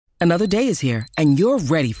Another day is here, and you're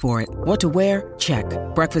ready for it. What to wear? Check.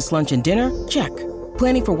 Breakfast, lunch, and dinner? Check.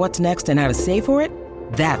 Planning for what's next and how to save for it?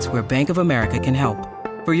 That's where Bank of America can help.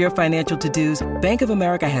 For your financial to-dos, Bank of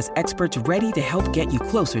America has experts ready to help get you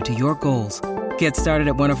closer to your goals. Get started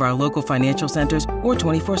at one of our local financial centers or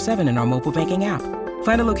 24/7 in our mobile banking app.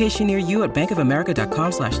 Find a location near you at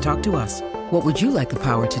bankofamerica.com/talktous. What would you like the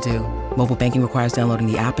power to do? Mobile banking requires downloading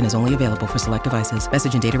the app and is only available for select devices.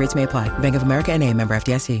 Message and data rates may apply. Bank of America N.A., member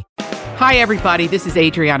FDIC. Hi, everybody. This is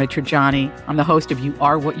Adriana Trajani. I'm the host of You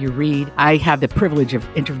Are What You Read. I have the privilege of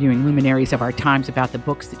interviewing luminaries of our times about the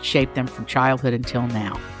books that shaped them from childhood until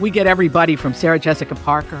now. We get everybody from Sarah Jessica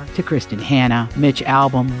Parker to Kristen Hanna, Mitch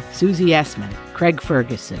Albom, Susie Essman, Craig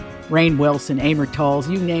Ferguson, Rainn Wilson, Amor Tolls,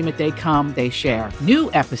 you name it, they come, they share.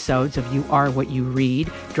 New episodes of You Are What You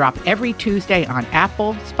Read drop every Tuesday on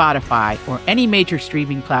Apple, Spotify, or any major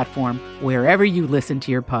streaming platform wherever you listen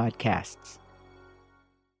to your podcasts.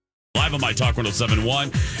 Live on My Talk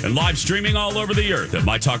 1071 and live streaming all over the earth at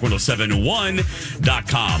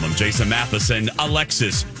MyTalk1071.com. I'm Jason Matheson,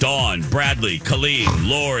 Alexis, Dawn, Bradley, Colleen,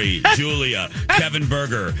 Lori, Julia, Kevin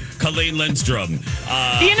Berger, Colleen Lindstrom,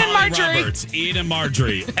 Ian and Marjorie. Roberts, Ian and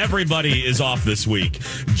Marjorie. Everybody is off this week.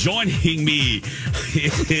 Joining me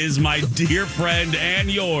is my dear friend and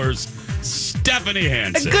yours, Stephanie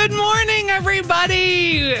Hansen. Good morning,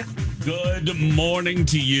 everybody. Good morning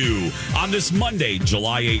to you on this Monday,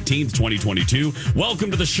 July 18th, 2022. Welcome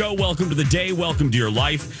to the show. Welcome to the day. Welcome to your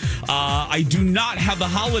life. I do not have the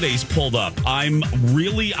holidays pulled up. I'm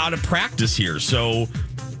really out of practice here, so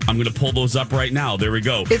I'm going to pull those up right now. There we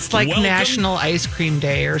go. It's like National Ice Cream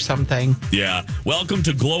Day or something. Yeah. Welcome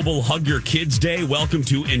to Global Hug Your Kids Day. Welcome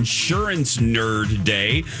to Insurance Nerd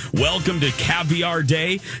Day. Welcome to Caviar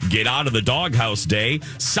Day. Get Out of the Doghouse Day.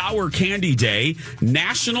 Sour Candy Day.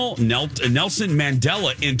 National Nelson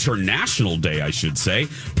Mandela International Day, I should say.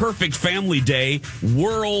 Perfect Family Day.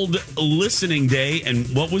 World Listening Day. And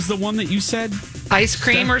what was the one that you said? Ice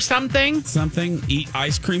cream or something? Something. Eat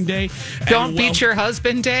Ice Cream Day. Don't beat your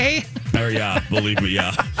husband day. Oh, yeah. Believe me,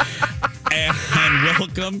 yeah. And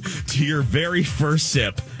welcome to your very first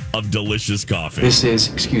sip of delicious coffee. This is,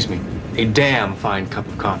 excuse me, a damn fine cup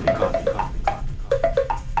of coffee.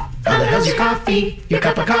 How the hell's your coffee? Your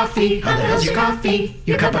cup of coffee? How the hell's your coffee?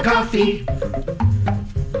 Your cup of coffee?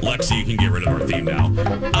 Lexi, you can get rid of our theme now.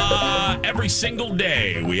 Every single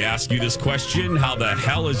day, we ask you this question: how the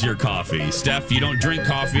hell is your coffee? Steph, you don't drink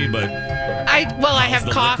coffee, but I have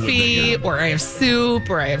coffee, or I have soup,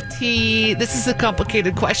 or I have tea. This is a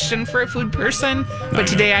complicated question for a food person, but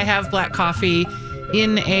today I have black coffee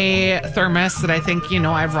in a thermos that I think,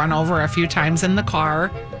 I've run over a few times in the car,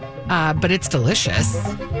 but it's delicious.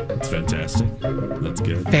 It's fantastic. That's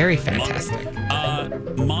good. Very fantastic.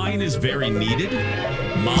 Mine is very needed.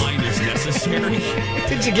 Mine is necessary.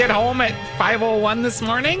 Did you get home at 5:01 this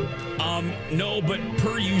morning? No, but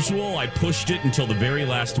per usual, I pushed it until the very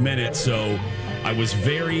last minute, so I was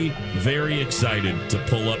very, very excited to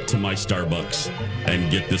pull up to my Starbucks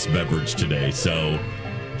and get this beverage today. So,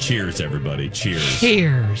 cheers, everybody. Cheers.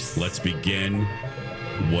 Cheers. Let's begin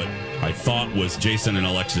what I thought was Jason and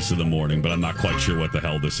Alexis in the morning, but I'm not quite sure what the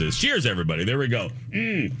hell this is. Cheers, everybody. There we go.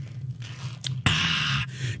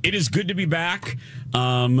 It is good to be back.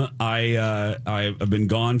 I've been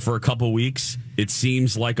gone for a couple weeks. It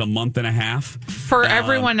seems like a month and a half. For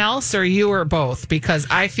everyone else, or you, or both? Because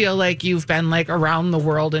I feel like you've been like around the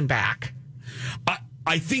world and back.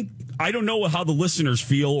 I think, I don't know how the listeners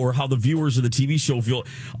feel or how the viewers of the TV show feel.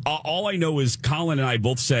 All I know is Colin and I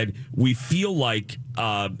both said we feel like,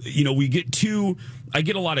 we get too... I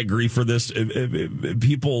get a lot of grief for this.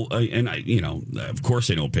 People, and I, of course,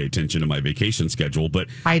 they don't pay attention to my vacation schedule, but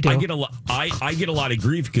I do. I get a lot of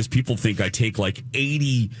grief because people think I take like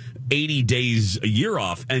 80 days a year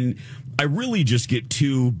off, and I really just get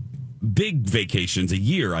two big vacations a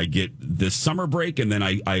year. I get this summer break, and then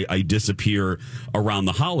I disappear around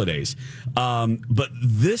the holidays. But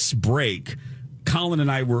this break, Colin and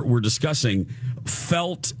I were discussing,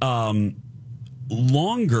 felt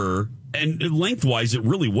longer. And lengthwise, it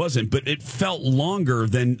really wasn't, but it felt longer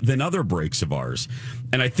than other breaks of ours.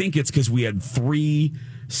 And I think it's because we had 3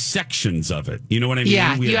 sections of it. You know what I mean?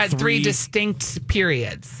 Yeah, you had 3 distinct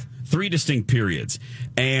periods. 3 distinct periods.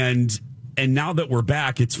 And now that we're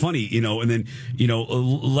back, it's funny, and then,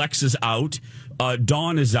 Lex is out.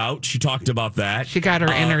 Dawn is out. She talked about that. She got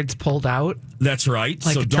her innards pulled out. That's right.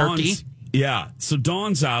 Like so a turkey. Yeah. So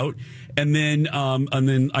Dawn's out. And then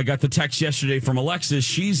I got the text yesterday from Alexis.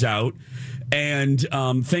 She's out. And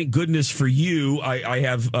thank goodness for you. I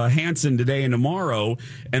have Hanson today and tomorrow,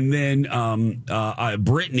 and then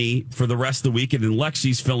Brittany for the rest of the week, and then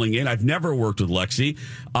Lexi's filling in. I've never worked with Lexi.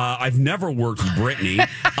 I've never worked with Brittany.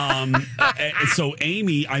 So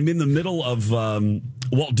Amy, I'm in the middle of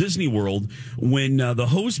Walt Disney World when the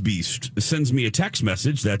hose beast sends me a text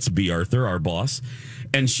message. That's B. Arthur, our boss,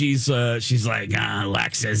 and she's like,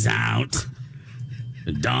 Alexa's out,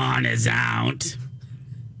 Dawn is out.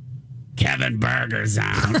 Kevin Berger's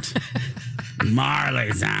out.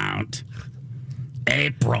 Marley's out.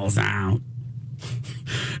 April's out.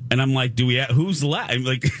 And I'm like, who's left? I'm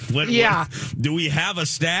like, what, do we have a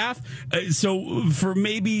staff? So for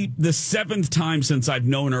maybe the 7th time since I've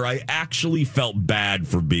known her, I actually felt bad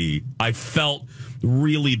for B. I felt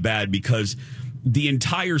really bad because the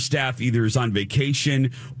entire staff either is on vacation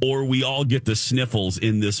or we all get the sniffles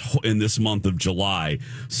in this month of July.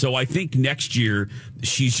 So I think next year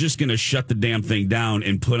she's just going to shut the damn thing down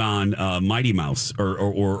and put on Mighty Mouse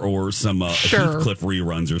or some Heathcliff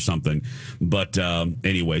reruns or something. But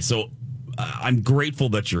anyway, so I'm grateful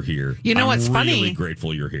that you're here. You know what's funny? I'm really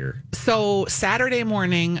grateful you're here. So Saturday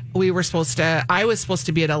morning, I was supposed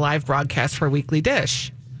to be at a live broadcast for Weekly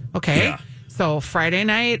Dish. Okay. Yeah. So Friday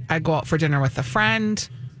night, I go out for dinner with a friend.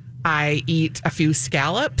 I eat a few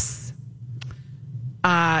scallops.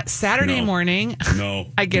 Saturday morning, I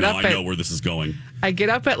know where this is going. I get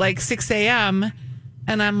up at like 6 a.m.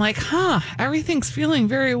 and I'm like, everything's feeling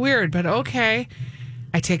very weird, but okay.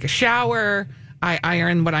 I take a shower. I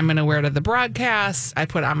iron what I'm going to wear to the broadcast. I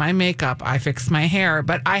put on my makeup. I fix my hair.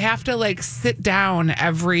 But I have to like sit down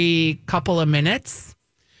every couple of minutes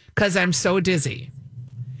because I'm so dizzy.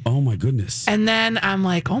 Oh, my goodness. And then I'm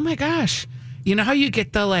like, oh, my gosh. You know how you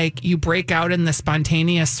get you break out in the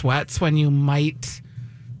spontaneous sweats when you might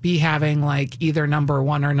be having like either number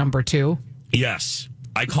 1 or number 2? Yes.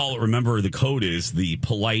 I call it, remember, the code is, the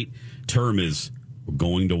polite term is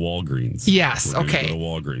going to Walgreens. Yes. We're okay. Go to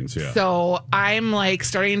Walgreens, yeah. So I'm like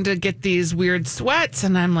starting to get these weird sweats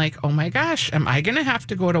and I'm like, oh, my gosh, am I going to have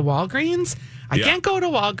to go to Walgreens? I can't go to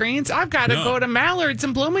Walgreens. I've got to go to Mallard's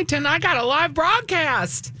in Bloomington. I got a live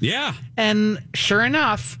broadcast. Yeah. And sure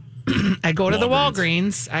enough, I go to the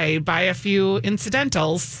Walgreens. I buy a few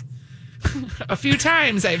incidentals. A few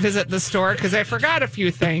times I visit the store because I forgot a few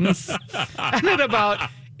things. And at about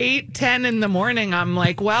 8:10 in the morning, I'm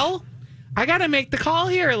like, well, I got to make the call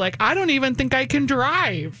here. Like, I don't even think I can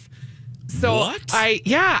drive. So what?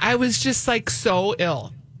 I was just like so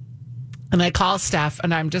ill. And I call Steph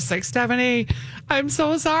and I'm just like, Stephanie, I'm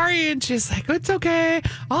so sorry. And she's like, it's okay.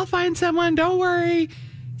 I'll find someone. Don't worry.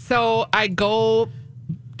 So I go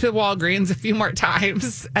to Walgreens a few more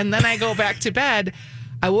times and then I go back to bed.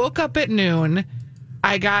 I woke up at noon.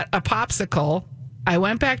 I got a popsicle. I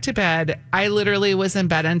went back to bed. I literally was in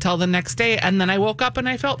bed until the next day. And then I woke up and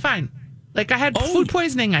I felt fine. Like I had food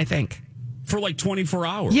poisoning, I think. For like 24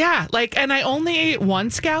 hours. Yeah. And I only ate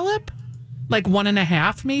 1 scallop, like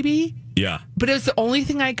 1.5 maybe. Yeah. But it was the only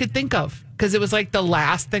thing I could think of because it was like the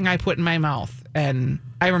last thing I put in my mouth. And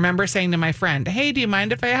I remember saying to my friend, hey, do you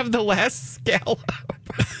mind if I have the last scallop?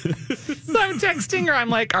 So I'm texting her. I'm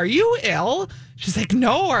like, are you ill? She's like,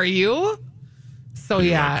 no, are you? So,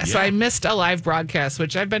 yeah. So I missed a live broadcast,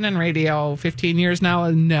 which I've been in radio 15 years now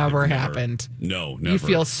and never happened. No, never. You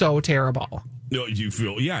feel so terrible. No, you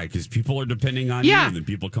feel, because people are depending on you and then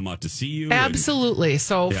people come out to see you. Absolutely.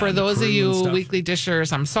 So for those of you weekly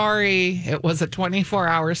dishers, I'm sorry. It was a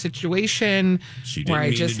 24-hour situation where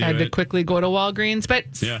I just had to quickly go to Walgreens. But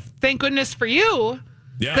thank goodness for you,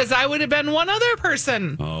 because I would have been one other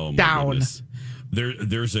person down. Goodness.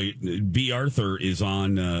 There's B. Arthur is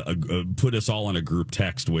on, put us all on a group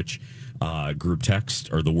text, which group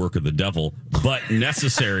text are the work of the devil, but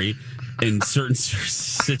necessary in certain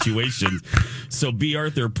situations. So B.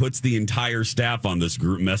 Arthur puts the entire staff on this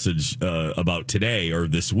group message about today or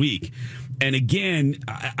this week. And again,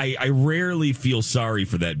 I rarely feel sorry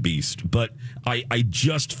for that beast, but I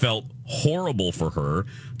just felt horrible for her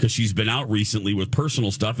because she's been out recently with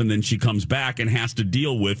personal stuff, and then she comes back and has to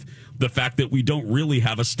deal with the fact that we don't really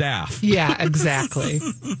have a staff. Yeah, exactly.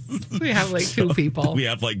 We have like 2 people. We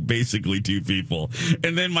have like basically 2 people.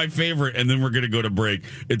 And then my favorite, and then we're going to go to break.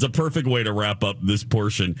 It's a perfect way to wrap up this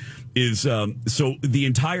portion is, so the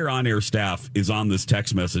entire on-air staff is on this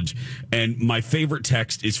text message. And my favorite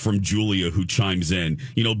text is from Julia, who chimes in.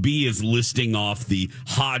 You know, B is listing off the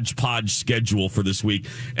hodgepodge schedule for this week.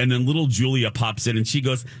 And then little little Julia pops in and she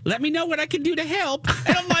goes, "Let me know what I can do to help."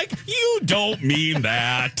 And I'm like, you don't mean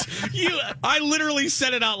that. I literally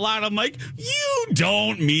said it out loud. I'm like, you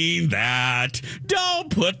don't mean that. Don't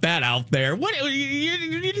put that out there. What?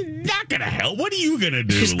 You're not going to help. What are you going to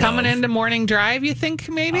do? She's coming into morning drive, you think,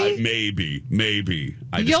 maybe? Maybe.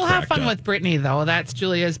 You'll have fun with Brittany, though. That's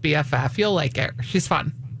Julia's BFF. You'll like it. She's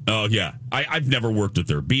fun. Oh, yeah. I've never worked with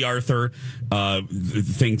her. B. Arthur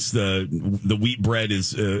thinks the wheat bread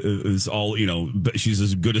is all, she's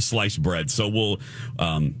as good as sliced bread. So we'll...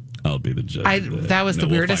 I'll be the judge. That was the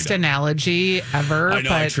weirdest analogy ever. I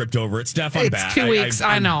know. I tripped over it. Steph, I'm back. It's 2 weeks.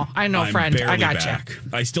 I know, friend. I got you.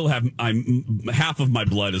 I still have. Half of my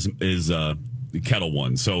blood is Kettle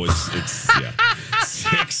One, so it's yeah.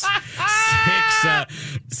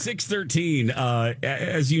 6:13.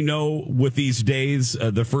 As you know, with these days,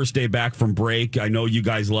 the first day back from break, I know you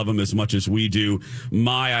guys love them as much as we do.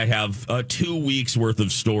 I have 2 weeks worth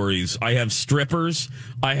of stories. I have strippers.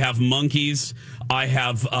 I have monkeys. I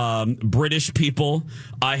have British people.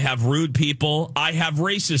 I have rude people. I have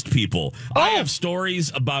racist people. I have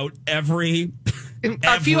stories about every.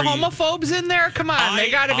 A few homophobes in there? Come on,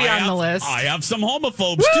 they got to be on the list. I have some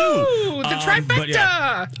homophobes, too. The trifecta. But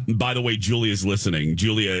yeah, by the way, Julia's listening.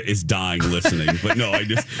 Julia is dying listening. But no,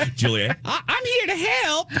 Julia, I'm here to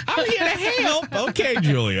help. I'm here to help. Okay,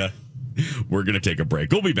 Julia. We're going to take a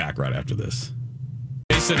break. We'll be back right after this.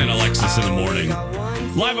 Jason and Alexis in the morning.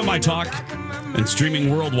 Live on My Talk and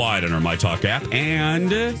streaming worldwide on our My Talk app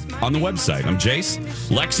and on the website. I'm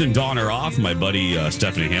Jace. Lex and Dawn are off. My buddy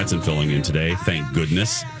Stephanie Hansen filling in today. Thank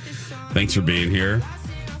goodness. Thanks for being here.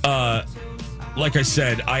 Like I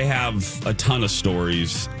said, I have a ton of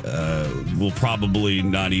stories. We'll probably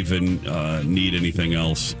not even need anything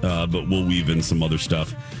else, but we'll weave in some other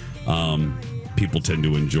stuff people tend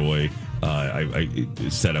to enjoy. I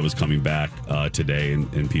said I was coming back today,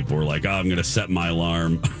 and people were like, I'm going to set my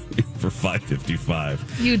alarm for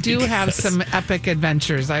 5:55. You do have some epic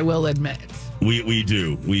adventures, I will admit. We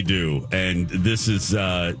do. And this is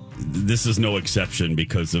no exception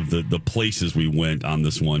because of the places we went on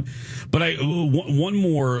this one. But one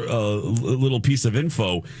more little piece of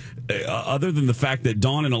info. Other than the fact that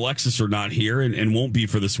Dawn and Alexis are not here and won't be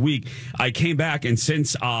for this week, I came back, and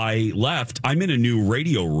since I left, I'm in a new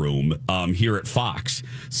radio room here at Fox.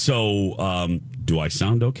 So do I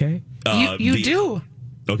sound okay? You do.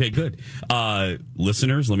 Okay, good.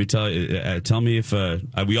 Listeners, let me tell me if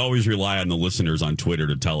we always rely on the listeners on Twitter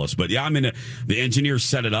to tell us. But yeah, the engineers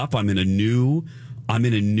set it up. I'm in a new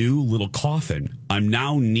little coffin. I'm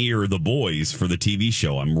now near the boys for the TV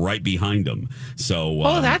show. I'm right behind them. So,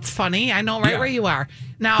 that's funny. I know where you are.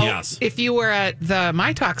 Now, yes. If you were at the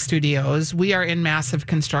My Talk studios, we are in massive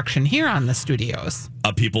construction here on the studios.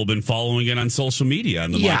 People have been following it on social media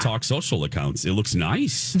and the My Talk social accounts. It looks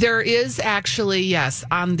nice. There is actually, yes,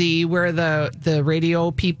 on where the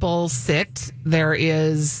radio people sit, there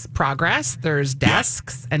is progress. There's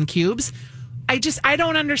desks and cubes. I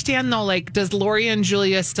don't understand, though, does Lori and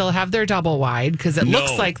Julia still have their double wide? Because it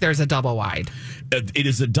looks like there's a double wide. It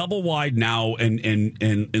is a double wide now, and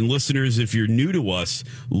listeners, if you're new to us,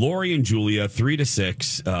 Lori and Julia, 3 to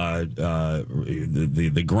 6,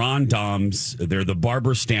 the Grand Dames, they're the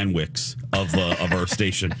Barbara Stanwicks of our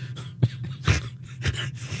station.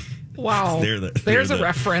 Wow. There's a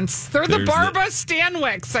reference. They're the Barbara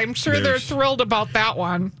Stanwicks. I'm sure they're thrilled about that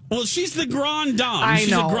one. Well, she's the Grand Dame. I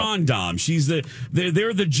know. She's a Grand Dame.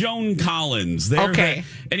 They're the Joan Collins.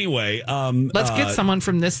 Anyway. Let's get someone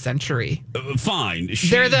from this century. Fine.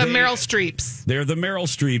 They're the Meryl Streeps. They're the Meryl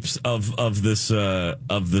Streeps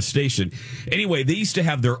of the station. Anyway, they used to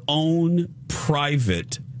have their own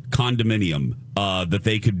private condominium that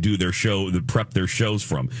they could do their show, prep their shows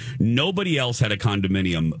from. Nobody else had a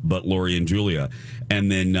condominium but Lori and Julia.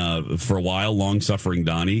 And then for a while, long-suffering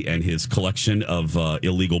Donnie and his collection of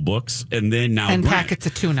illegal books. And then now And packets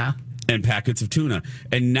of tuna. And packets of tuna.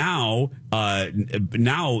 And now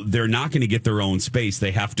they're not going to get their own space.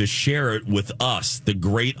 They have to share it with us, the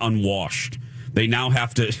great unwashed. They now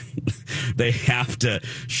have to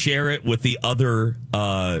share it with the other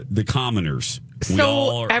the commoners.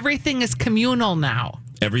 So everything is communal now.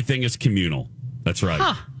 Everything is communal. That's right.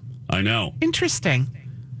 Huh. I know. Interesting.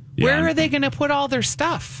 Yeah, where are they going to put all their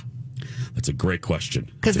stuff? That's a great question.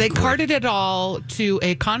 Because they carted it all to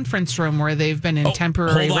a conference room where they've been in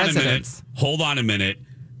temporary residence. Hold on a minute.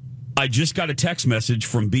 I just got a text message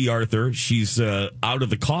from B. Arthur. She's out of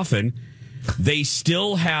the coffin. They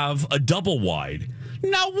still have a double wide.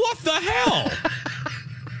 Now, what the hell?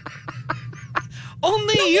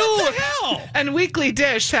 Only you and Weekly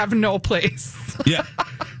Dish have no place. Yeah.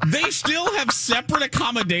 They still have separate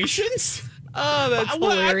accommodations? Oh, that's I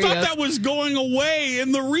hilarious. thought that was going away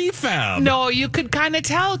in the refab. No, you could kind of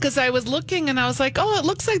tell because I was looking and I was like, oh, it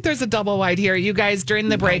looks like there's a double wide here. You guys, during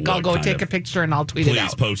the break, I'll go take a picture and I'll tweet it out.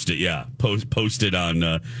 Please post it, yeah. Post it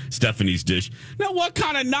on Stephanie's dish. Now, what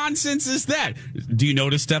kind of nonsense is that? Do you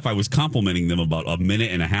notice, Steph? I was complimenting them about a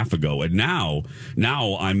minute and a half ago, and now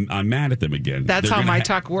I'm mad at them again. That's how My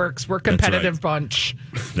Talk works. We're a competitive bunch.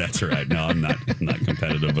 That's right. No, I'm not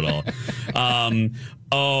competitive at all.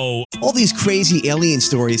 All these crazy alien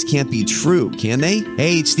stories can't be true, can they?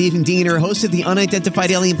 Hey, it's Stephen Diener, host of the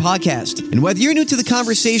Unidentified Alien Podcast. And whether you're new to the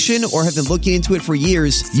conversation or have been looking into it for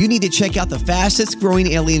years, you need to check out the fastest growing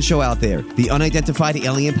alien show out there, the Unidentified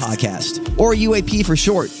Alien Podcast, or UAP for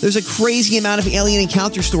short. There's a crazy amount of alien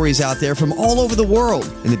encounter stories out there from all over the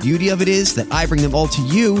world. And the beauty of it is that I bring them all to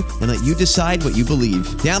you and let you decide what you believe.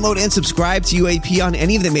 Download and subscribe to UAP on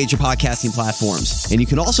any of the major podcasting platforms. And you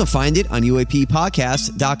can also find it on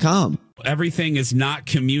UAPpodcast.com. Everything is not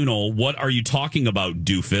communal. What are you talking about,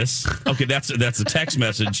 doofus? Okay, that's a text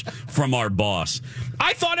message from our boss.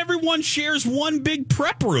 I thought everyone shares one big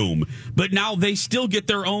prep room, but now they still get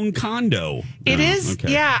their own condo. It is,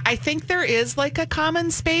 okay. Yeah. I think there is like a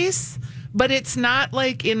common space, but it's not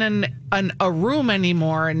like in a room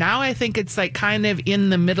anymore. Now I think it's like kind of in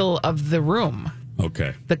the middle of the room.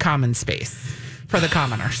 Okay. The common space for the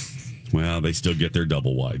commoners. Well, they still get their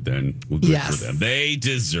double wide then. Well, good yes. for them. They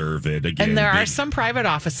deserve it. Again, and there are some private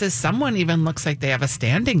offices. Someone even looks like they have a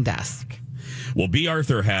standing desk. Well, B.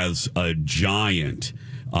 Arthur has a giant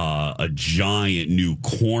new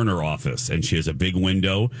corner office, and she has a big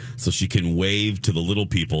window so she can wave to the little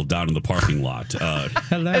people down in the parking lot.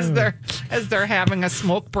 Hello. As they're having a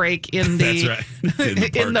smoke break in the That's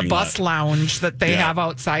right. in the bus lounge that they have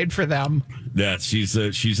outside for them. Yeah, she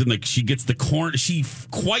gets the corner. She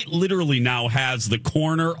quite literally now has the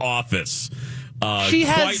corner office. She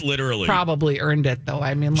has quite literally probably earned it, though.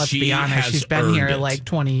 I mean, let's be honest. She's been here like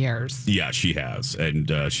 20 years. Yeah, she has.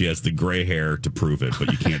 And she has the gray hair to prove it,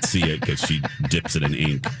 but you can't see it because she dips it in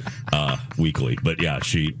ink weekly. But yeah,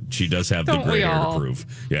 she does have the gray hair to prove.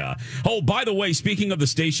 Yeah. Oh, by the way, speaking of the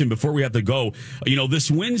station, before we have to go,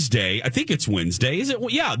 this Wednesday, I think it's Wednesday. Is it?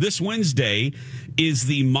 Yeah, this Wednesday is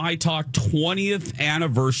the My Talk 20th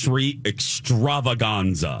anniversary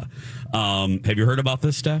extravaganza. Have you heard about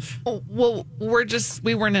this, Steph? Oh, well,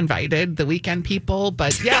 we weren't invited, the weekend people,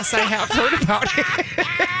 but yes, I have heard about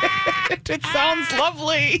it. It sounds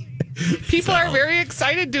lovely. People are very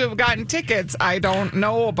excited to have gotten tickets. I don't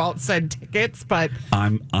know about said tickets, but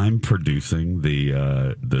I'm producing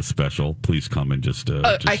the special. Please come and just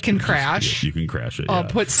I can crash. You can crash it. I'll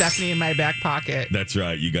put Stephanie in my back pocket. That's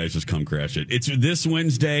right. You guys just come crash it. It's this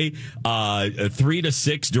Wednesday, 3 to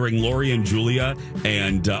 6 during Lori and Julia,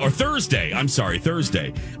 and or Thursday. I'm sorry,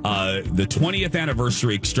 Thursday. The 20th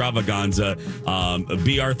anniversary extravaganza.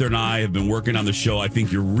 B. Arthur and I have been working on the show. I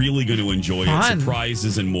think you're really going to enjoy it.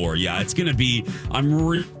 Surprises and more. Yeah, it's going to be. I'm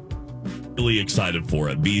really excited for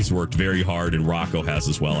it. B's worked very hard, and Rocco has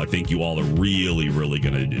as well. I think you all are really, really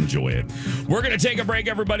going to enjoy it. We're going to take a break,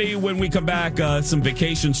 everybody. When we come back, some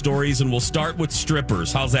vacation stories, and we'll start with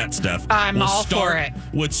strippers. How's that, Steph? We'll all for it.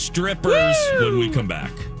 With strippers when we come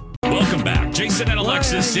back. Welcome back. Jason and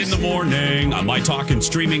Alexis in the morning on My Talk and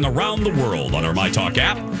streaming around the world on our My Talk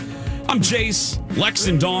app. I'm Jace. Lex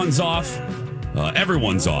and Dawn's off.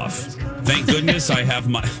 Everyone's off. Thank goodness I have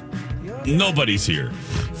my... Nobody's here.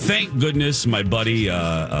 Thank goodness my buddy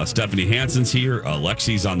Stephanie Hansen's here.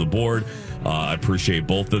 Lexi's on the board. I appreciate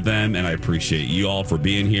both of them, and I appreciate you all for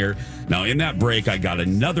being here. Now, in that break, I got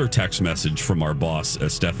another text message from our boss,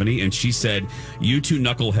 Stephanie, and she said, you two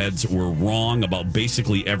knuckleheads were wrong about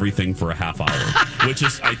basically everything for a half hour, which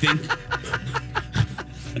is, I think...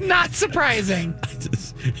 Not surprising.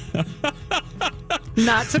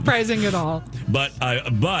 Not surprising at all. But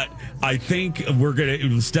I think we're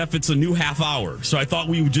gonna, Steph. It's a new half hour, so I thought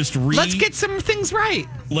we would just let's get some things right.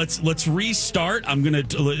 Let's restart. I'm gonna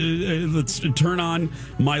let's turn on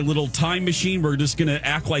my little time machine. We're just gonna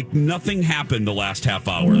act like nothing happened the last half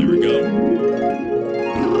hour. There we go.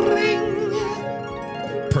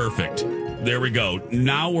 Perfect. There we go.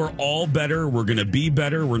 Now we're all better. We're gonna be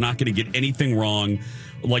better. We're not gonna get anything wrong.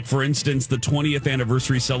 Like, for instance, the 20th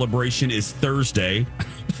anniversary celebration is Thursday.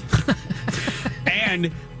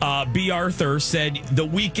 And B. Arthur said the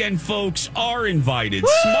weekend folks are invited. Woo!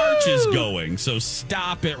 Smarch is going. So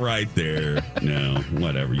stop it right there. No,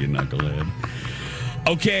 whatever, you knucklehead.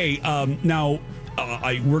 Okay, now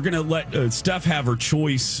we're going to let Steph have her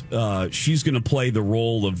choice. She's going to play the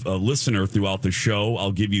role of a listener throughout the show.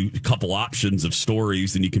 I'll give you a couple options of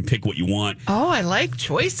stories, and you can pick what you want. Oh, I like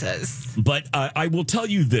choices. But I will tell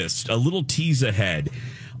you this, a little tease ahead.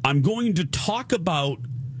 I'm going to talk about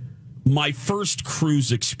my first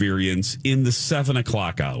cruise experience in the 7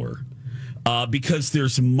 o'clock hour because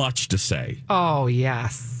there's much to say. Oh,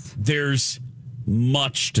 yes. There's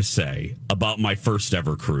much to say about my first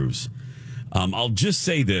ever cruise. I'll just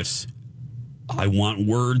say this. I want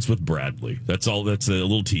words with Bradley. That's all. That's a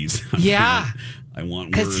little tease. Yeah. I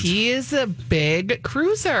want because words. he is a big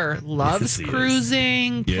cruiser, loves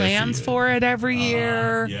cruising, plans for it every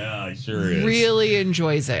year. Yeah, he sure is. Really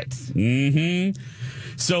enjoys it. Mm-hmm.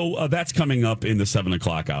 So that's coming up in the 7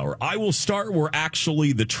 o'clock hour. I will start where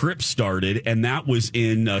actually the trip started, and that was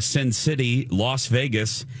in Sin City, Las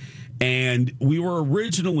Vegas. And we were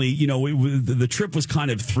originally, the trip was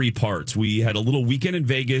kind of 3 parts. We had a little weekend in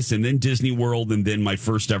Vegas and then Disney World and then my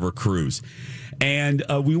first ever cruise. And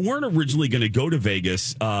we weren't originally going to go to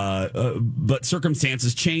Vegas, but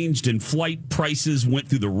circumstances changed and flight prices went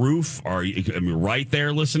through the roof. Right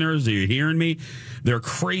there, listeners? Are you hearing me? They're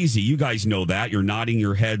crazy. You guys know that. You're nodding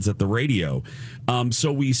your heads at the radio.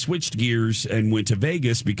 So we switched gears and went to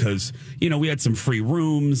Vegas because, we had some free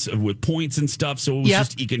rooms with points and stuff. So it was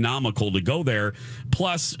just economical to go there.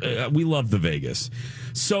 Plus, we love the Vegas.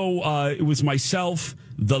 So it was myself,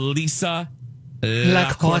 the Lisa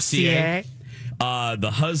Lacourcier,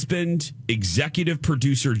 the husband, executive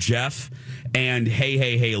producer Jeff, and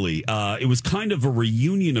Hey Haley. It was kind of a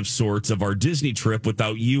reunion of sorts of our Disney trip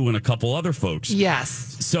without you and a couple other folks.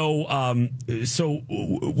 Yes. So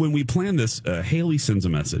when we planned this, Haley sends a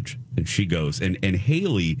message and she goes, and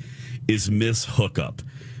Haley is Miss Hookup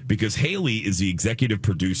because Haley is the executive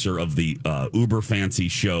producer of the uber fancy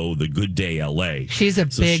show, The Good Day LA. She's a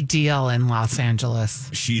big deal in Los Angeles.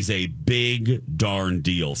 She's a big darn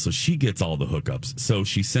deal. So she gets all the hookups. So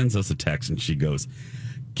she sends us a text and she goes,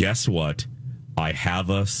 guess what? I have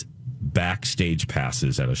us backstage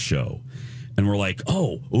passes at a show. And we're like,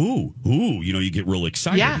 you get real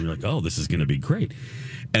excited. Yeah. And you're like, oh, this is going to be great.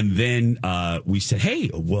 And then we said, hey,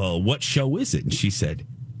 well, what show is it? And she said,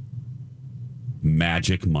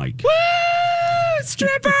 Magic Mike. Woo!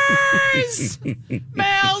 Strippers!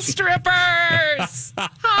 Male strippers!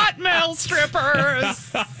 Hot male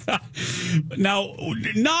strippers! Now,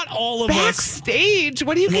 not all of backstage?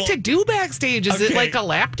 What do you get to do backstage? Is it like a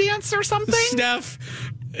lap dance or something? Steph,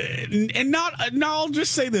 and I'll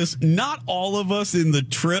just say this. Not all of us in the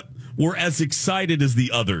trip were as excited as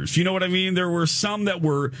the others. You know what I mean? There were some that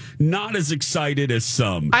were not as excited as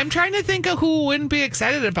some. I'm trying to think of who wouldn't be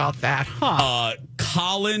excited about that.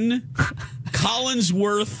 Collinsworth.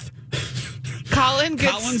 Colin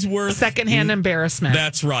gets secondhand embarrassment.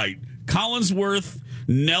 That's right. Collinsworth,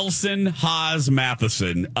 Nelson, Haas,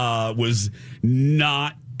 Matheson was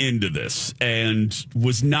not into this and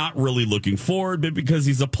was not really looking forward, but because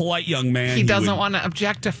he's a polite young man, he doesn't want to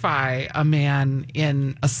objectify a man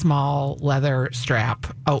in a small leather strap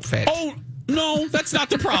outfit. Oh, no, that's not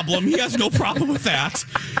the problem. He has no problem with that.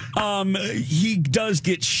 He does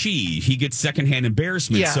get he gets secondhand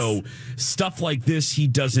embarrassment. Yes. So stuff like this, he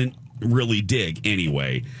doesn't really dig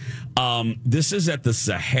anyway. This is at the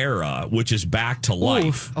Sahara, which is back to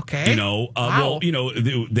life. Oof, okay. Wow. Well,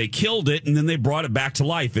 they killed it and then they brought it back to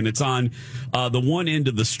life, and it's on the one end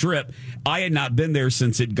of the strip. I had not been there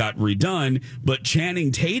since it got redone, but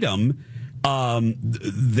Channing Tatum,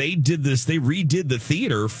 they did this. They redid the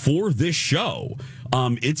theater for this show.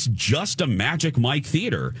 It's just a Magic Mike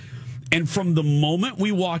theater. And from the moment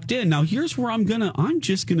we walked in, now here's where I'm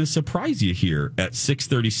just gonna surprise you here at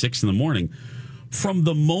 6:36 in the morning. From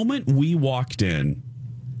the moment we walked in,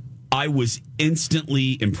 I was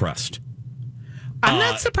instantly impressed. I'm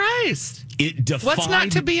not surprised. It defied... What's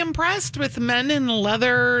not to be impressed with men in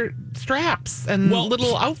leather straps and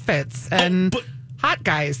little outfits and hot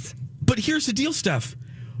guys? But here's the deal, Steph.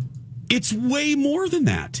 It's way more than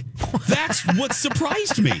that. That's what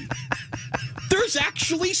surprised me. There's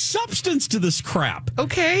actually substance to this crap.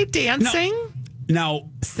 Okay, dancing. Now,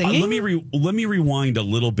 singing. Let me rewind a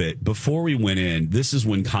little bit. Before we went in, this is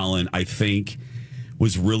when Colin, I think,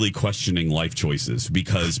 was really questioning life choices,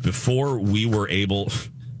 because before we were able to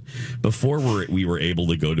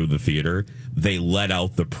go to the theater, they let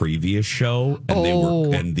out the previous show,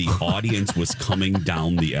 and the audience was coming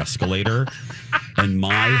down the escalator, and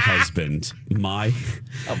my husband, a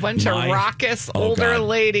bunch of raucous older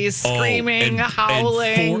ladies screaming,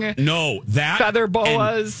 howling, feather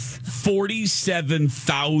boas,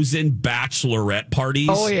 47,000 bachelorette parties.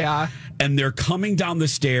 Oh yeah. and they're coming down the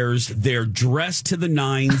stairs. They're dressed to the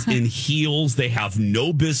nines in heels they have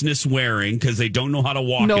no business wearing because they don't know how to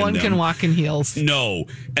walk in them. No one can walk in heels. No.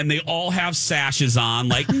 And they all have sashes on,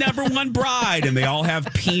 like Never One Bride, and they all have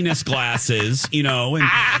penis glasses, and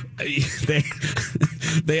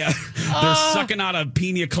they're sucking out of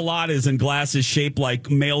pina coladas and glasses shaped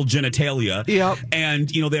like male genitalia. Yep. And,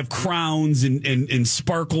 they have crowns and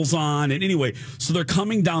sparkles on. And anyway, so they're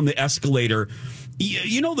coming down the escalator.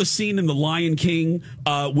 You know the scene in The Lion King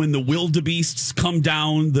when the wildebeests come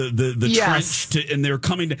down the trench and they're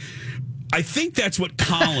coming to... I think that's what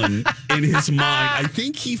Colin, in his mind, I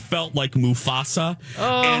think he felt like Mufasa,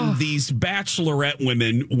 and these bachelorette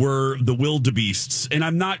women were the wildebeests. And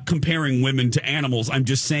I'm not comparing women to animals. I'm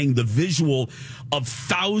just saying the visual of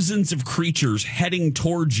thousands of creatures heading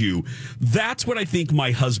towards you. That's what I think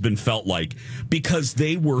my husband felt like, because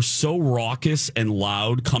they were so raucous and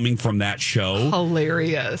loud coming from that show.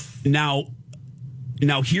 Hilarious. Now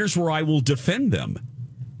here's where I will defend them.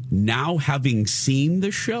 Now, having seen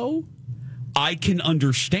the show, I can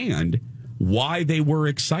understand why they were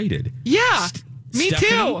excited. Yeah, me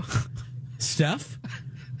Stephanie, too. Steph,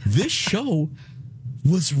 this show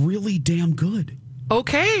was really damn good.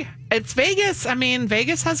 Okay, it's Vegas. I mean,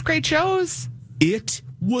 Vegas has great shows. It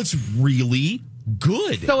was really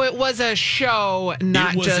good. So it was a show,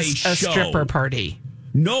 not just a stripper party.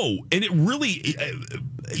 No, and it really,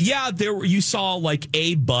 there you saw like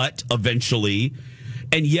a butt eventually,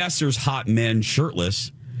 and yes, there's hot men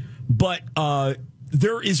shirtless. But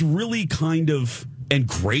there is really and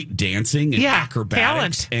great dancing and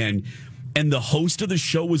acrobatics. Talent. And the host of the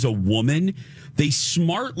show was a woman. They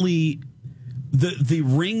smartly, the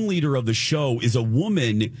ringleader of the show is a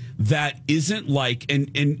woman that isn't like,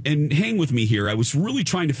 and hang with me here. I was really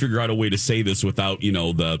trying to figure out a way to say this without,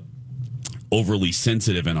 the overly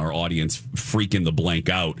sensitive in our audience freaking the blank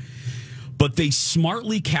out. But they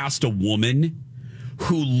smartly cast a woman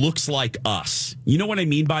who looks like us. You know what I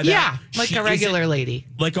mean by that? Yeah, like a regular lady.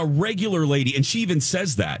 Like a regular lady. And she even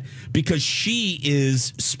says that because she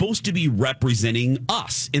is supposed to be representing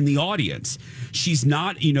us in the audience. She's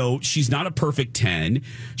not, she's not a perfect 10.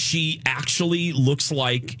 She actually looks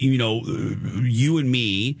like, you and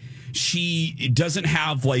me. She doesn't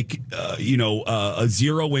have a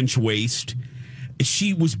 0-inch waist.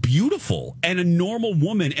 She was beautiful and a normal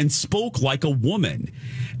woman and spoke like a woman.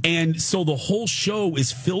 And so the whole show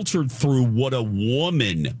is filtered through what a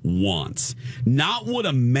woman wants, not what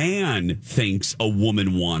a man thinks a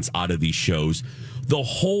woman wants out of these shows. The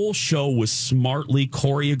whole show was smartly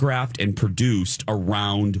choreographed and produced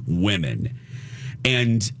around women.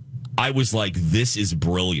 And I was like, this is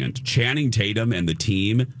brilliant. Channing Tatum and the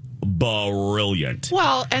team, brilliant.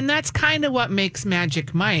 Well, and that's kind of what makes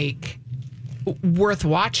Magic Mike worth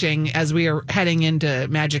watching as we are heading into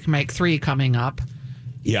Magic Mike 3 coming up.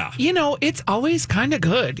 Yeah. It's always kind of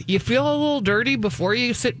good. You feel a little dirty before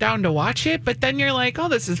you sit down to watch it, but then you're like, oh,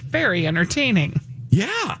 this is very entertaining.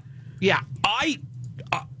 Yeah. Yeah. I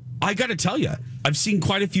got to tell you, I've seen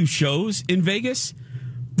quite a few shows in Vegas.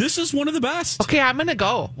 This is one of the best. Okay, I'm going to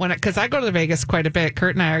go because I go to Vegas quite a bit.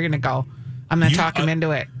 Kurt and I are going to go. I'm going to talk him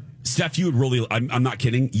into it. Steph, you would really, I'm not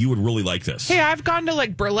kidding, you would really like this. Hey, I've gone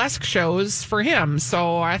to burlesque shows for him,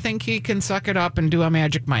 so I think he can suck it up and do a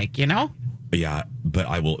Magic Mike, Yeah, but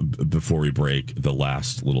I will, before we break, the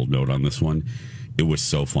last little note on this one. It was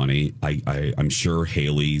so funny. I'm sure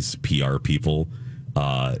Haley's PR people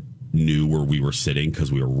knew where we were sitting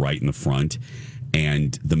because we were right in the front.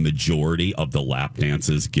 And the majority of the lap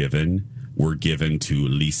dances were given to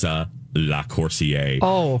Lisa LaCourcier.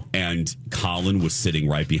 Oh. And Colin was sitting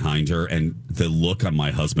right behind her. And the look on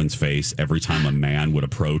my husband's face every time a man would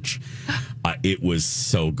approach, it was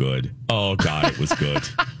so good. Oh, God, it was good.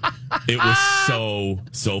 It was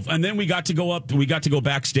so. And then we got to go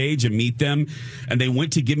backstage and meet them. And they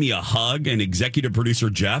went to give me a hug, and executive producer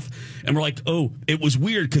Jeff. And we're like, oh, it was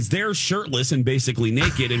weird because they're shirtless and basically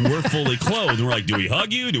naked, and we're fully clothed. And we're like, do we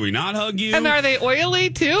hug you? Do we not hug you? And are they oily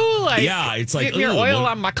too? Yeah, it's like, get your oil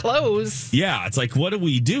on my clothes. Yeah, it's like, what do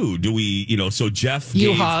we do? Do we, so Jeff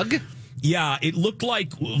hug? Yeah, it looked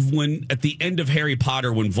like when at the end of Harry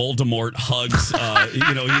Potter when Voldemort hugs,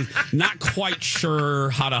 he's not quite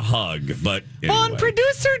sure how to hug, but anyway. Well, and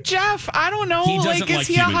producer Jeff, I don't know, is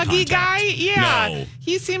he a huggy guy? Yeah, no.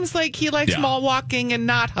 He seems like he likes mall walking and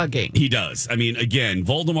not hugging. He does. I mean, again,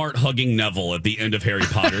 Voldemort hugging Neville at the end of Harry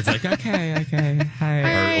Potter. It's like, okay,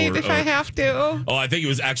 hi. If I have to. Oh, I think he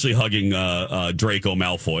was actually hugging Draco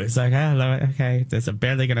Malfoy. It's like, hello, okay, it's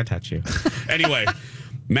barely gonna touch you. Anyway.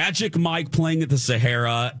 Magic Mike playing at the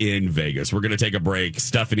Sahara in Vegas. We're going to take a break.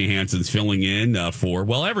 Stephanie Hansen's filling in for,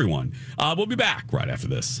 everyone. We'll be back right after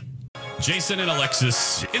this. Jason and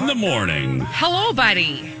Alexis in the morning. Hello,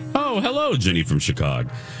 buddy. Oh, hello, Jenny from Chicago.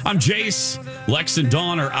 I'm Jace. Lex and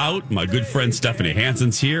Dawn are out. My good friend Stephanie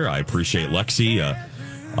Hansen's here. I appreciate Lexi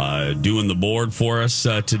doing the board for us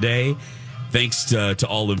today. Thanks to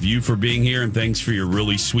all of you for being here, and thanks for your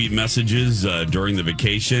really sweet messages during the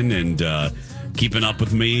vacation and keeping up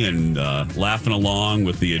with me and laughing along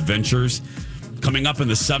with the adventures. Coming up in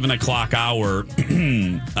the 7 o'clock hour,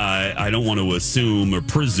 I don't want to assume or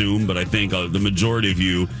presume, but I think the majority of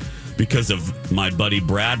you, because of my buddy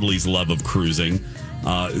Bradley's love of cruising,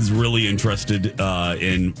 is really interested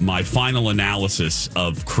in my final analysis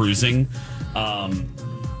of cruising.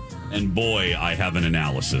 And boy, I have an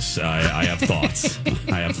analysis. I have thoughts.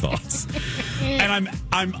 I have thoughts. And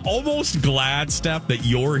I'm almost glad, Steph, that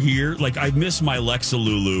you're here. Like, I miss my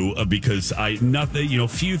Lexalulu because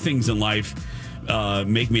few things in life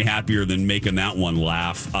make me happier than making that one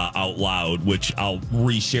laugh out loud, which I'll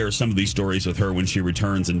reshare some of these stories with her when she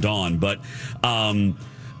returns and Dawn. But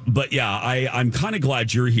yeah, I'm kind of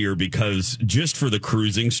glad you're here because just for the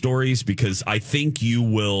cruising stories, because I think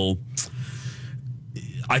you'll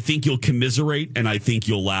commiserate and I think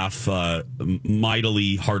you'll laugh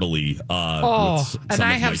mightily heartily. And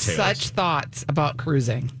I have such thoughts about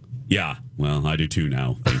cruising. Yeah, well, I do too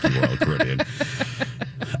now. Thank you, Royal Caribbean.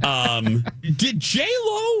 Did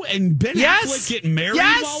J-Lo and Ben Affleck get married while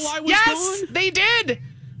I was gone? Yes, they did.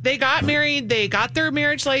 They got married. They got their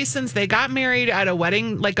marriage license. They got married at a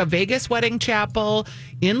wedding, like a Vegas wedding chapel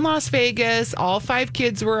in Las Vegas. All 5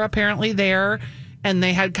 kids were apparently there. And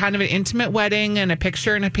they had kind of an intimate wedding and a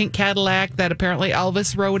picture in a pink Cadillac that apparently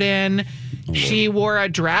Elvis wrote in. She wore a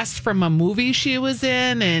dress from a movie she was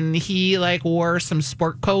in, and he wore some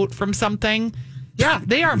sport coat from something. Yeah,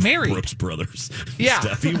 they are married. Brooks Brothers. Yeah.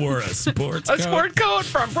 Steffi wore a sports coat. A sport coat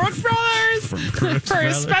from Brooks Brothers for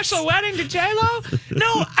his special wedding to J-Lo.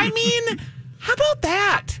 No, I mean, how about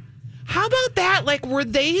that? How about that? Like, were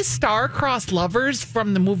they star-crossed lovers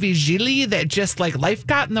from the movie Gilly that just, life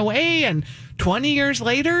got in the way, and 20 years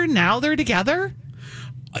later, now they're together?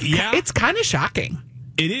 Yeah. It's kind of shocking.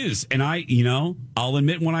 It is. And I'll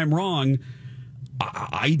admit when I'm wrong,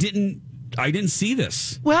 I didn't see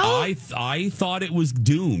this. Well, I thought it was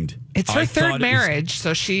doomed. It's her third marriage,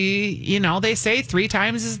 so she, they say 3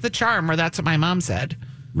 times is the charm, or that's what my mom said.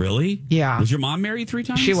 Really? Yeah. Was your mom married 3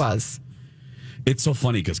 times? She was. It's so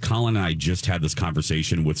funny because Colin and I just had this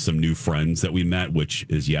conversation with some new friends that we met, which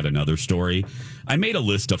is yet another story. I made a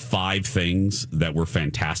list of 5 things that were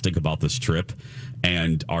fantastic about this trip,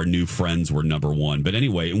 and our new friends were number 1. But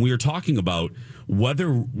anyway, and we were talking about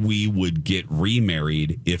whether we would get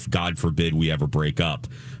remarried if, God forbid, we ever break up.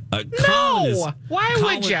 Why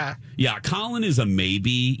would you? Yeah, Colin is a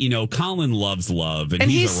maybe. Colin loves love, and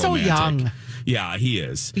he's a so romantic. Young. Yeah, he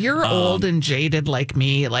is. You're old and jaded like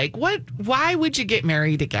me. What? Why would you get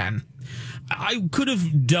married again? I could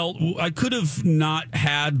have not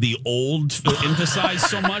had the old emphasized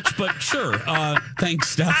so much, but sure. Thanks,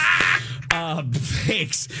 Steph.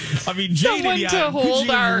 Thanks. I mean, someone jaded, to hold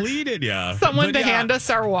someone to hand us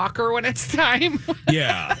our walker when it's time.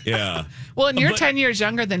 Yeah. Well, and you're 10 years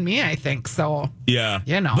younger than me, I think. So yeah,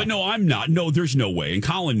 But no, I'm not. No, there's no way. And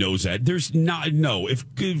Colin knows that. There's not. No, if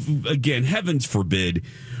again, heavens forbid,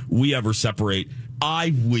 we ever separate,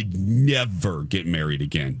 I would never get married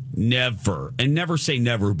again. Never. And never say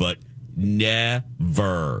never, but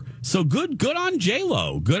never. So good on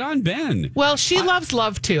J-Lo. Good on Ben. Well, she loves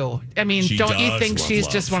love too. I mean, don't you think she's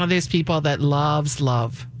just one of those people that loves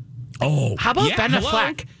love? Oh, how about Ben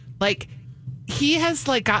Affleck? He has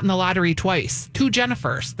gotten the lottery twice. 2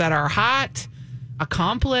 Jennifers that are hot,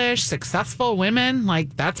 accomplished, successful women.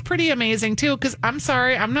 That's pretty amazing too. Because I'm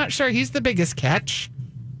sorry, I'm not sure he's the biggest catch.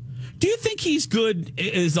 Do you think he's good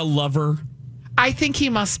as a lover? I think he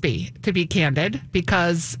must be, to be candid,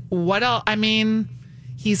 because what else? I mean,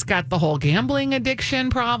 he's got the whole gambling addiction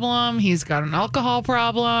problem. He's got an alcohol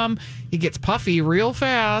problem. He gets puffy real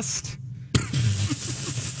fast.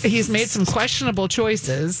 He's made some questionable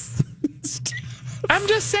choices. I'm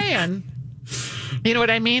just saying. You know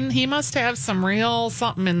what I mean? He must have some real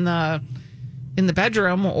something in the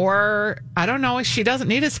bedroom, or I don't know. She doesn't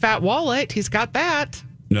need his fat wallet. He's got that.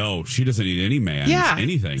 No, she doesn't need any man. Yeah.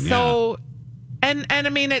 Anything. So, and I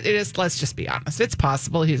mean, it is, let's just be honest. It's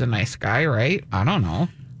possible he's a nice guy, right? I don't know.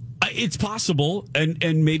 It's possible. And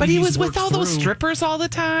maybe but he was with all those strippers all the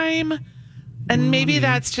time. And maybe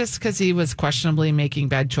that's just because he was questionably making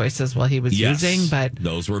bad choices while he was using. But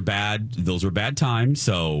those were bad times.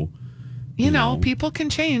 So, you know, people can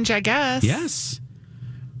change, I guess. Yes.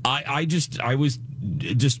 I was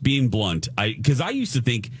just being blunt. Because I used to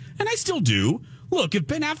think, and I still do, look, if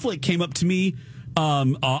Ben Affleck came up to me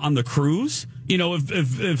on the cruise. You know,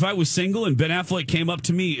 if I was single and Ben Affleck came up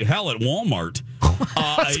to me, hell, at Walmart,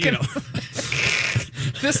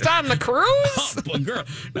 Just on the cruise? Well, girl,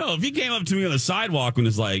 no, if he came up to me on the sidewalk and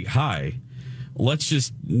was like, "Hi, let's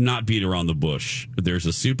just not beat around the bush. There's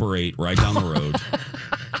a Super 8 right down the road.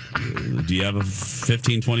 Do you have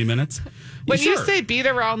 15, 20 minutes?" When Sure. you say beat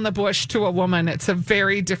around the bush to a woman, it's a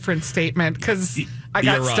very different statement because I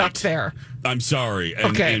got You're right. stuck there. I'm sorry. And,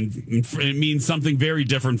 Okay. and it means something very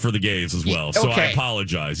different for the gays as well. So I Okay.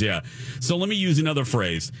 apologize. Yeah. So let me use another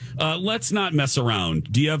phrase. Let's not mess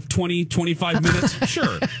around. Do you have 20, 25 minutes?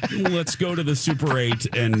 Sure. Let's go to the Super 8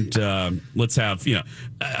 and let's have,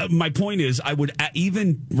 my point is, I would,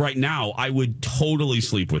 even right now, I would totally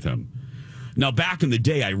sleep with him. Now, back in the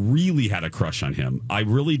day, I really had a crush on him. I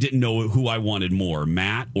really didn't know who I wanted more,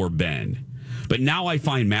 Matt or Ben. But now I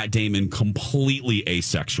find Matt Damon completely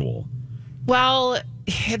asexual. Well,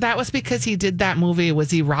 that was because he did that movie.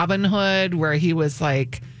 Was he Robin Hood, where he was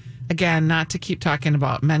like, again, not to keep talking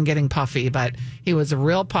about men getting puffy, but he was a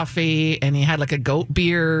real puffy and he had like a goat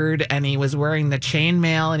beard and he was wearing the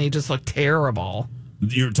chainmail and he just looked terrible.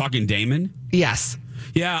 You're talking Damon? Yes.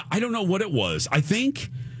 Yeah, I don't know what it was.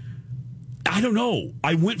 I don't know.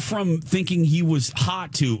 I went from thinking he was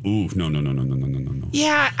hot to, no.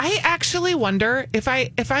 Yeah, I actually wonder if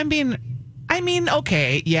I'm being,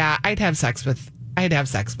 okay, yeah, I'd have sex with Ben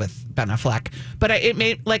Affleck, but it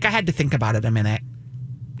made, like, I had to think about it a minute.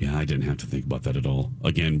 Yeah, I didn't have to think about that at all.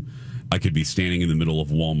 Again, I could be standing in the middle of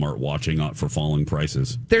Walmart watching out for falling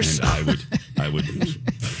prices. I would.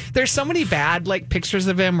 There's so many bad pictures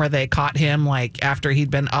of him where they caught him after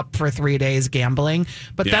he'd been up for 3 days gambling.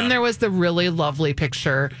 But then there was the really lovely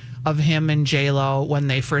picture of him and J-Lo when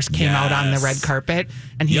they first came out on the red carpet,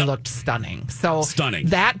 and he looked stunning. So stunning.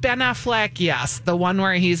 That Ben Affleck, yes, the one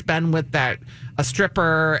where he's been with a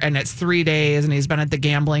stripper and it's 3 days and he's been at the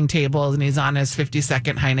gambling tables and he's on his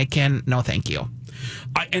 52nd Heineken. No, thank you.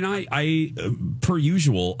 I per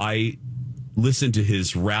usual, I listened to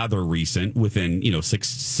his rather recent, within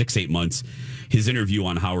 6-8 months, his interview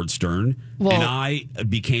on Howard Stern, and I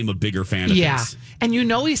became a bigger fan of his. And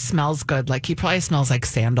he smells good. He probably smells like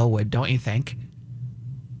sandalwood, don't you think?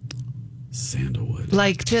 Sandalwood,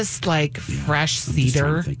 fresh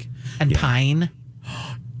cedar and pine.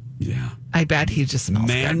 Yeah, I bet he just smells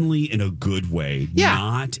manly in a good way,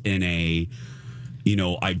 not in a.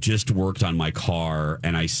 I've just worked on my car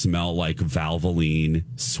and I smell like Valvoline,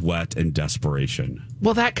 sweat, and desperation.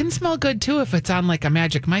 Well, that can smell good too if it's on a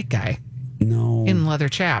Magic Mike guy. No. In leather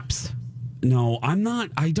chaps. No, I'm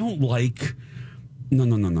not. I don't like.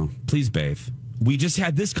 No. Please bathe. We just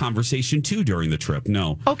had this conversation too during the trip.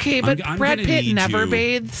 No. Okay, but Brad Pitt never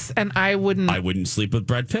bathes, and I wouldn't sleep with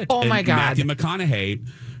Brad Pitt. Oh, my God. Matthew McConaughey.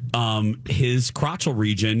 His crotchal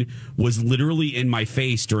region was literally in my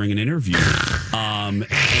face during an interview, and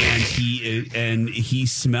he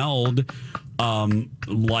smelled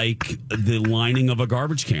like the lining of a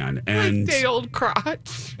garbage can, and day old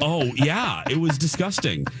crotch. Oh yeah, it was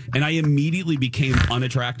disgusting, and I immediately became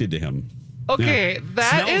unattracted to him. Okay,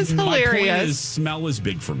 that is hilarious. My point is, smell is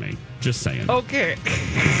big for me. Just saying. Okay.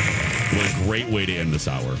 What a great way to end this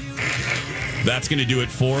hour. That's going to do it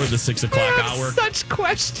for the 6 o'clock hour. Such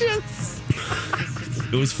questions.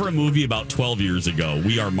 It was for a movie about 12 years ago,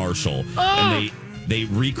 We Are Marshall. Oh. And they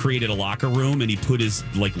recreated a locker room, and he put his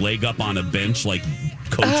leg up on a bench like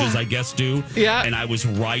coaches, I guess, do. Yeah. And I was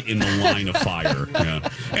right in the line of fire. Yeah.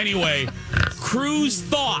 Anyway, cruise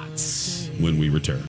thoughts when we return.